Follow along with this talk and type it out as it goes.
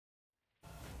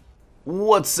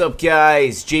What's up,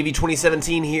 guys?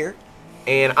 JV2017 here,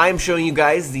 and I'm showing you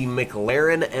guys the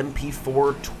McLaren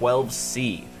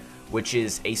MP4-12C, which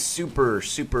is a super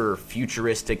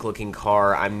futuristic looking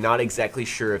car. I'm not exactly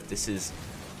sure if this is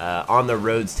on the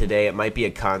roads today. It might be a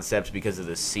concept because of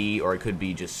the C, or it could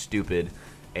be just stupid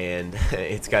and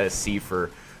it's got a C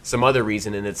for some other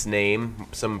reason in its name,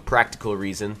 some practical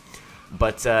reason.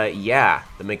 But yeah,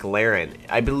 the McLaren.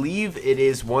 I believe it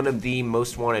is one of the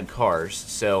most wanted cars,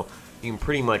 so you can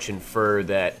pretty much infer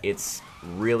that it's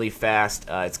really fast.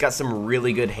 It's got some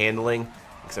really good handling,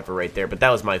 except for right there, but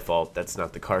that was my fault. That's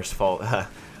not the car's fault. I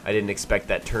didn't expect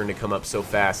that turn to come up so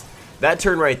fast. That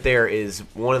turn right there is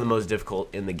one of the most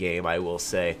difficult in the game, I will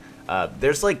say.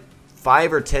 There's like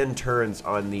 5 or 10 turns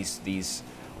on these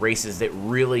races that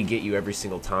really get you every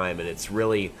single time, and it's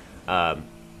really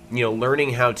you know,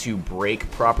 learning how to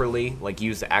brake properly, like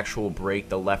use the actual brake,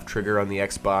 the left trigger on the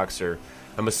Xbox, or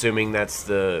I'm assuming that's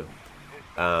the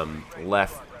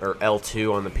left or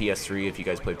L2 on the PS3 if you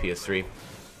guys play PS3.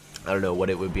 I don't know what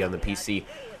it would be on the PC,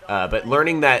 but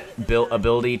learning that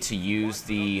ability to use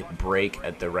the brake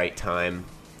at the right time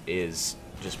is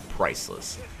just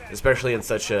priceless, especially in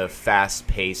such a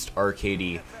fast-paced,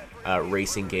 arcadey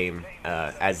racing game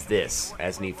as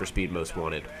Need for Speed Most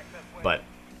Wanted. But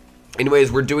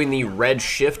anyways, we're doing the red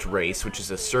shift race, which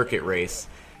is a circuit race,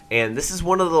 and this is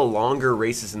one of the longer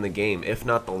races in the game, if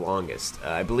not the longest.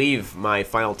 I believe my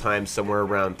final time somewhere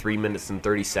around 3 minutes and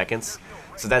 30 seconds,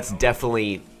 so that's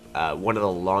definitely one of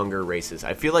the longer races.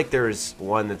 I feel like there's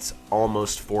one that's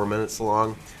almost 4 minutes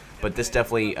long, but this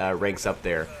definitely ranks up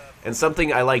there. And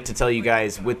something I like to tell you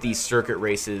guys with these circuit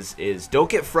races is don't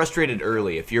get frustrated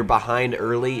early. If you're behind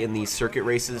early in these circuit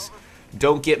races,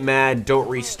 don't get mad, don't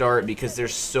restart, because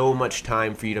there's so much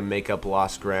time for you to make up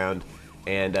lost ground,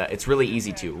 and it's really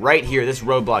easy to. Right here, this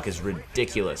roadblock is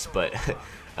ridiculous, but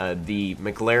the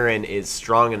McLaren is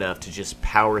strong enough to just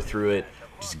power through it,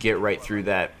 just get right through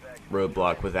that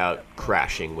roadblock without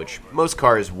crashing, which most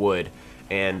cars would.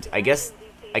 And I guess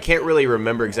I can't really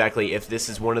remember exactly if this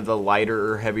is one of the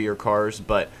lighter or heavier cars,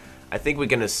 but I think we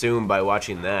can assume by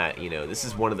watching that, you know, this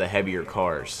is one of the heavier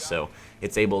cars, so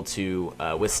it's able to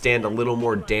withstand a little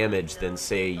more damage than,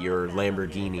 say, your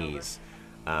Lamborghinis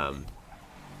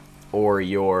or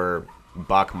your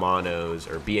Bach Monos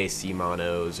or BAC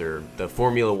Monos or the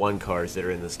Formula 1 cars that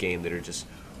are in this game that are just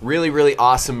really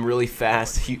awesome, really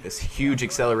fast, huge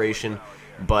acceleration,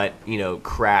 but, you know,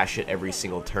 crash at every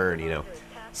single turn, you know.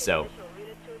 So,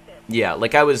 yeah,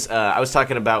 like I was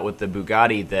talking about with the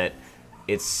Bugatti, that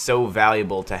it's so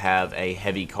valuable to have a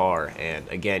heavy car, and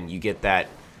again, you get that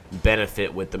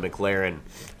benefit with the McLaren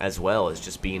as well, as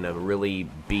just being a really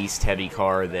beast heavy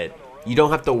car that you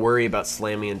don't have to worry about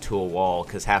slamming into a wall,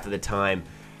 because half of the time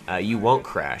you won't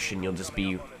crash and you'll just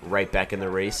be right back in the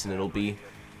race, and it'll be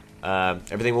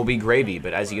everything will be gravy.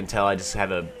 But as you can tell, I just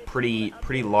have a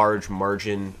pretty large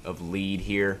margin of lead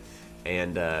here,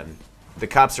 and the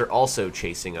cops are also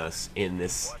chasing us in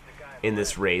this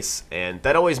race, and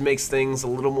that always makes things a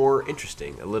little more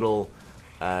interesting, a little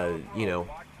you know,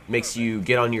 makes you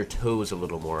get on your toes a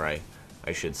little more,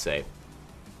 I should say,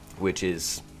 which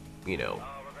is, you know,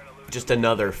 just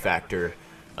another factor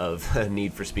of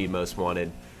Need for Speed Most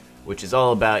Wanted, which is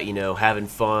all about, you know, having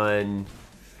fun,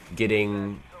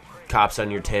 getting cops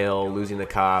on your tail, losing the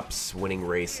cops, winning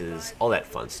races, all that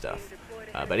fun stuff.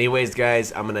 But anyways,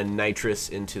 guys, I'm gonna nitrous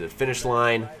into the finish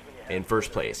line in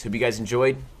first place. Hope you guys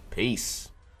enjoyed. Peace.